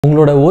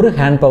உங்களோட ஒரு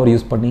hand power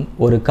use பண்ணி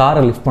ஒரு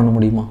காரை லிஃப்ட் பண்ண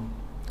முடியுமா?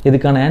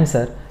 இதுக்கான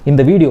ஆன்சர்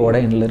இந்த வீடியோவோட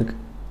எண்ணில் இருக்குது.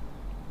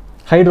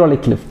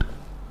 ஹைட்ராலிக் லிஃப்ட்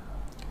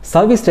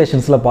சர்வீஸ்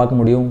ஸ்டேஷன்ஸில் பார்க்க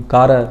முடியும்.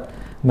 காரை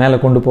மேலே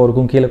கொண்டு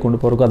போகிறக்கும் கீழே கொண்டு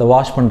போகிறக்கும் அதை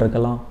வாஷ்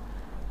பண்ணுறதுக்கெல்லாம்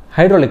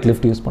ஹைட்ராலிக்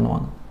லிஃப்ட் யூஸ்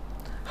பண்ணுவாங்க.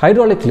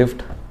 Hydraulic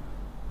lift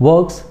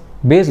works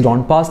based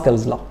on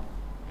pascals law.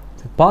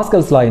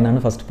 Pascals லா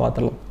என்னன்னு ஃபஸ்ட்டு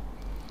பார்த்துடலாம்.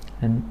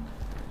 அண்ட்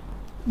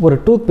ஒரு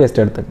டூத்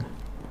பேஸ்ட் எடுத்துங்க.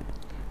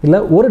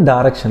 இல்லை ஒரு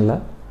டைரக்ஷனில்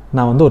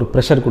நான் ஒரு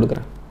ப்ரெஷர்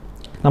கொடுக்குறேன்.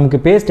 நமக்கு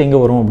பேஸ்ட் எங்கே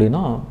வரும்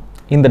அப்படின்னா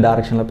இந்த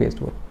டைரக்ஷனில் பேஸ்ட்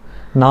வரும்.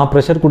 நான்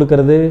ப்ரெஷர்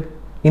கொடுக்கறது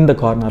இந்த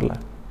கார்னரில்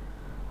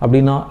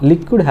அப்படின்னா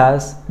liquid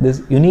has this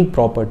unique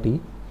property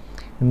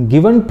and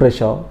given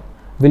pressure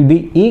will be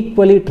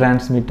equally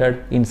transmitted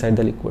inside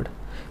the liquid.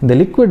 இந்த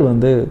liquid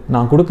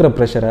நான் கொடுக்குற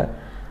ப்ரெஷரை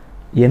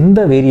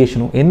எந்த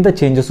வேரியேஷனும் எந்த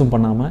சேஞ்சஸும்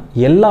பண்ணாமல்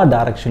எல்லா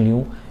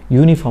டைரக்ஷன்லையும்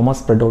யூனிஃபார்மாக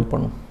ஸ்ப்ரெட் அவுட்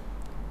பண்ணும்.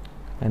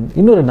 அண்ட்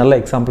இன்னொரு நல்ல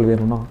எக்ஸாம்பிள்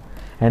வேணும்னா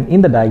அண்ட்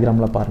இந்த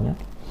டயக்ராமில் பாருங்கள்,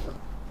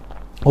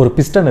 ஒரு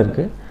பிஸ்டன்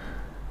இருக்குது.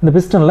 இந்த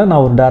பிஸ்டனில்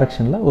நான் ஒரு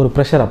டைரக்ஷனில் ஒரு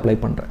ப்ரெஷர் அப்ளை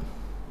பண்ணுறேன்.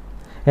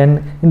 அண்ட்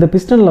இந்த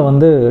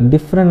பிஸ்டனில்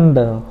டிஃப்ரெண்ட்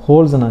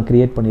ஹோல்ஸை நான்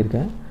க்ரியேட்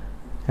பண்ணியிருக்கேன்.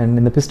 அண்ட்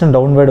இந்த பிஸ்டன்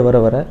டவுன்வேர்டு வர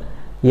வர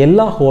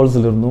எல்லா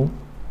ஹோல்ஸ்லேருந்தும்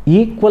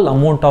ஈக்குவல்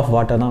அமௌண்ட் ஆஃப்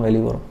வாட்டர் தான்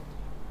வெளியே வரும்.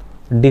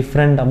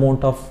 டிஃப்ரெண்ட்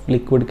அமௌண்ட் ஆஃப்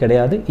லிக்விட்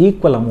கிடையாது,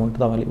 ஈக்குவல்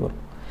அமௌண்ட் தான் வெளியே வரும்.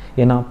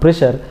 ஏன்னா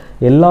ப்ரெஷர்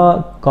எல்லா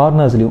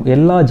கார்னர்ஸ்லேயும்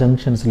எல்லா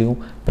ஜங்ஷன்ஸ்லேயும்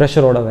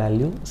ப்ரெஷரோட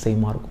வேல்யூ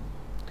சேமாக இருக்கும்.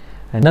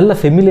 நல்ல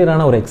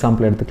ஃபெமிலியரான ஒரு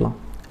எக்ஸாம்பிள் எடுத்துக்கலாம்.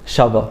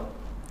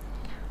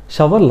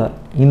 ஷவரில்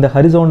இந்த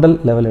ஹரிசாண்டல்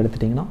லெவல்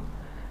எடுத்துட்டிங்கன்னா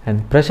அண்ட்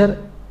ப்ரெஷர்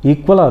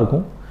ஈக்குவலாக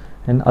இருக்கும்.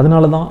 அண்ட்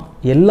அதனால தான்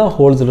எல்லா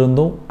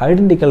ஹோல்ஸ்லேருந்தும்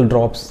ஐடென்டிக்கல்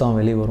ட்ராப்ஸ் தான்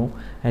வெளியே வரும்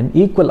and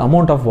equal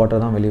amount of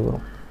water தான் வெளியே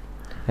வரும்.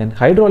 அண்ட்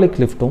ஹைட்ராலிக்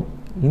லிஃப்ட்டும்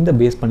இந்த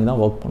பேஸ் பண்ணி தான்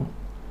ஒர்க் பண்ணும்.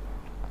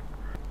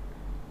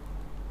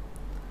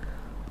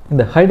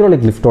 இந்த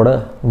ஹைட்ராலிக் லிஃப்டோட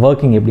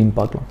ஒர்க்கிங் எப்படின்னு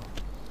பார்க்கலாம்.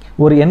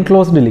 ஒரு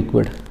என்க்ளோஸ்டு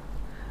லிக்விட்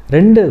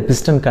ரெண்டு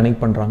பிஸ்டன்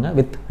கனெக்ட் பண்ணுறாங்க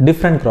வித்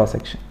டிஃப்ரெண்ட் கிராஸ்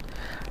செக்ஷன்.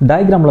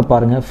 டயக்ராமில்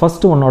பாருங்கள்,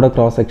 ஃபஸ்ட்டு ஒன்னோட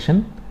cross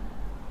section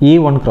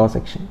A1 cross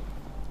section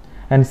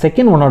and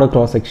second one order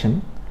cross section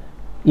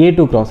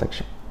A2 cross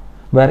section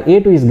where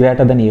A2 is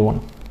greater than A1.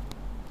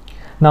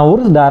 நான்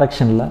ஒரு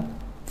டைரக்ஷனில்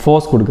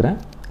ஃபோர்ஸ் கொடுக்குறேன்.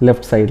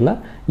 லெஃப்ட் சைடில்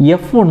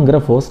F1ங்கிற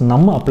force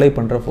நம்ம அப்ளை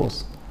பண்ணுற ஃபோர்ஸ்.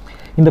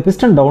 இந்த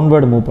பிஸ்டன்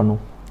டவுன்வேர்டு மூவ்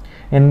பண்ணும்.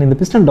 அண்ட் இந்த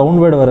பிஸ்டன்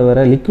டவுன்வேர்டு வர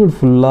வர லிக்விட்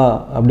ஃபுல்லாக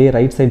அப்படியே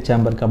ரைட் சைட்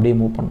சேம்பருக்கு அப்படியே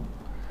மூவ் பண்ணும்.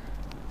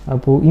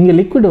 அப்போது இங்கே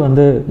லிக்விட்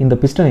இந்த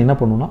பிஸ்டன் என்ன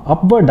பண்ணுன்னா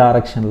அப்வர்ட்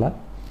டைரக்ஷனில்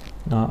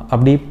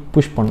அப்படியே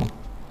புஷ் பண்ணும்.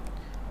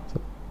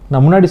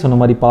 நான் முன்னாடி சொன்ன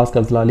மாதிரி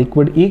பாஸ்கல்ஸில்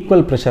லிக்விட்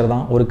ஈக்குவல் ப்ரெஷர்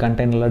தான் ஒரு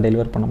கண்டெய்னரில்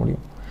டெலிவர் பண்ண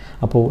முடியும்.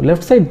 அப்போது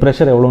லெஃப்ட் சைட்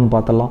ப்ரெஷர் எவ்வளோன்னு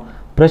பார்த்தலாம்.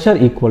 Pressure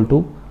equal to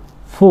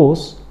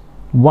force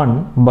 1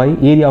 by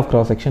area of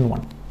cross section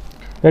 1.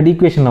 That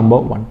equation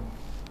number 1.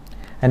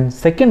 And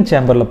second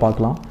சேம்பரில்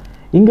பார்க்கலாம்,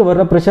 இங்கே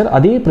வர்ற ப்ரெஷர்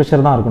அதே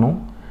ப்ரெஷர் தான் இருக்கணும்,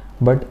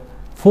 பட்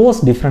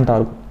ஃபோர்ஸ் டிஃப்ரெண்ட்டாக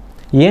இருக்கும்.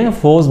 ஏன்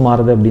ஃபோர்ஸ்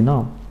மாறுது அப்படின்னா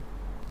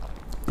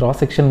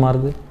கிராஸ் செக்ஷன்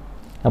மாறுது.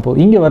 அப்போது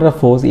இங்கே வர்ற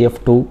force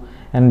F2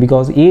 and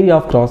because area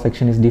of cross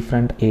section is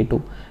different A2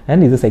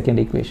 and is the second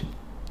equation.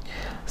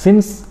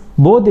 Since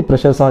both the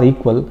pressures are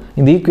equal,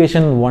 in the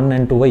equation 1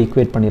 and 2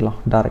 equate பண்ணிடலாம்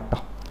டைரக்டா.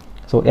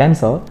 So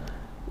answer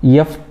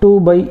F2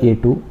 by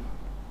A2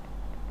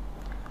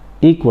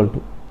 equal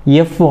to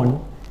F1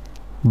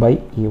 by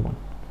A1.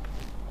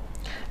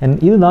 and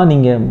இதுதான்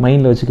நீங்கள்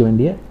மைண்டில் வச்சுக்க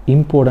வேண்டிய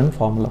important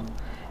formula.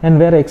 And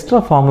வேறு extra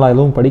formula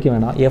எதுவும் படிக்க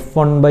வேண்டாம்.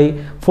 F1 by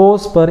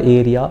force per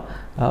area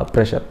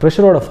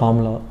ப்ரெஷரோட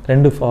formula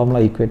ரெண்டு ஃபார்முலா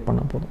ஈக்குவேட்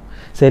பண்ண போதும்.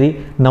 சரி,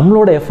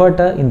 நம்மளோட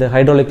எஃபர்ட்டை இந்த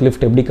ஹைட்ராலிக்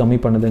லிஃப்ட் எப்படி கம்மி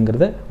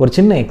பண்ணுதுங்கிறத ஒரு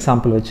சின்ன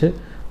எக்ஸாம்பிள் வச்சு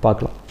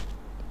பார்க்கலாம்.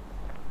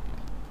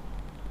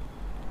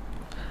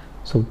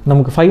 ஸோ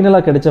நமக்கு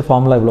ஃபைனலாக கிடைச்ச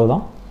ஃபார்முலா இவ்வளோ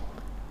தான்.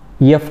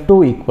 F2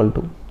 equal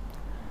to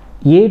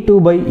A2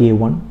 by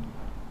A1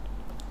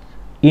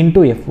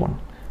 into F1.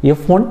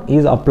 F1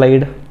 is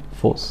applied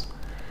force.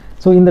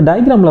 So இந்த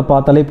டயக்ராமில்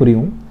பார்த்தாலே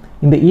புரியும்,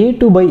 இந்த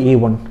A2 by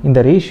A1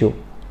 இந்த ratio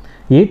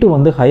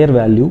A2 higher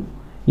value,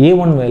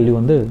 A1 value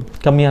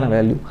கம்மியான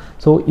value.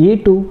 So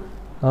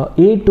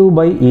A2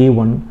 by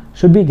A1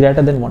 should be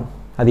greater than 1.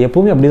 அது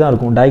எப்போவுமே அப்படி தான்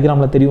இருக்கும்.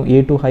 டயக்ராமில் தெரியும்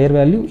A2 higher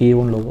value,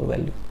 A1 lower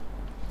value.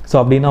 So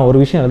அப்படின்னா ஒரு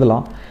விஷயம்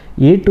எழுதலாம்,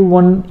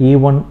 A21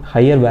 A1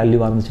 ஹையர்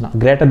வேல்யூவாக இருந்துச்சுன்னா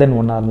greater than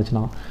 1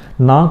 இருந்துச்சுன்னா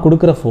நான்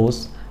கொடுக்குற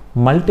ஃபோர்ஸ்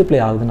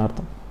மல்டிப்ளை ஆகுதுன்னு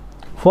அர்த்தம்.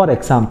 ஃபார்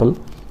எக்ஸாம்பிள்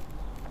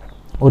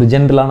ஒரு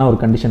ஜென்ரலான ஒரு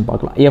கண்டிஷன்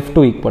பார்க்கலாம்.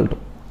 F2 ஈக்குவல் டு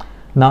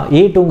நான்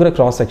A2ங்கிற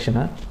கிராஸ்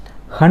செக்ஷனை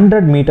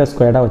 100 மீட்டர்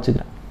ஸ்கொயர்டாக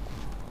வச்சுக்கிறேன்.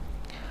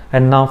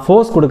 அண்ட் நான்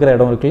ஃபோர்ஸ் கொடுக்குற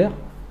இடம் இருக்கு இல்லையா,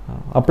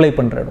 அப்ளை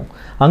பண்ணுற இடம்,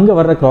 அங்கே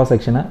வர்ற கிராஸ்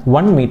செக்ஷனை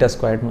 1 மீட்டர்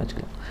ஸ்கொயர்னு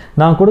வச்சுக்கலாம்.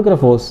 நான் கொடுக்குற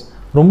ஃபோர்ஸ்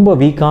ரொம்ப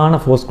வீக்கான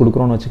ஃபோர்ஸ்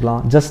கொடுக்குறோன்னு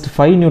வச்சுக்கலாம். ஜஸ்ட்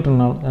 5 நியூட்டன்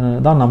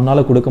தான்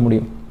நம்மளால் கொடுக்க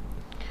முடியும்.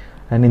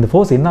 அண்ட் இந்த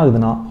ஃபோர்ஸ் என்ன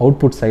ஆகுதுன்னா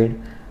அவுட்புட் சைடு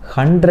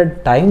 100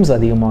 டைம்ஸ்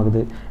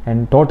அதிகமாகுது.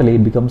 And totally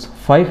it becomes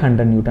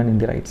 500 Newton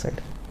in the right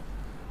side.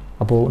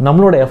 அப்போது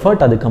நம்மளோட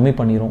எஃபர்ட் அது கம்மி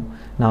பண்ணிடும்.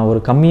 நான்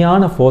ஒரு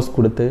கம்மியான ஃபோர்ஸ்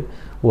கொடுத்து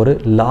ஒரு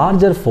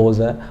லார்ஜர்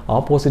ஃபோர்ஸை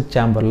ஆப்போசிட்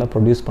சேம்பரில்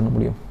ப்ரொடியூஸ் பண்ண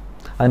முடியும்.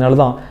 அதனால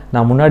தான்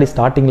நான் முன்னாடி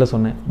ஸ்டார்டிங்கில்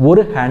சொன்னேன்,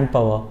 ஒரு ஹேண்ட்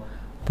பவர்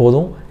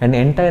போதும் அண்ட்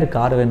என்டையர்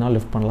கார் வேணாலும்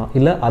லிஃப்ட் பண்ணலாம்,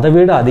 இல்லை அதை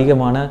விட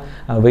அதிகமான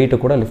வெயிட்டை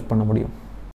கூட லிஃப்ட் பண்ண முடியும்.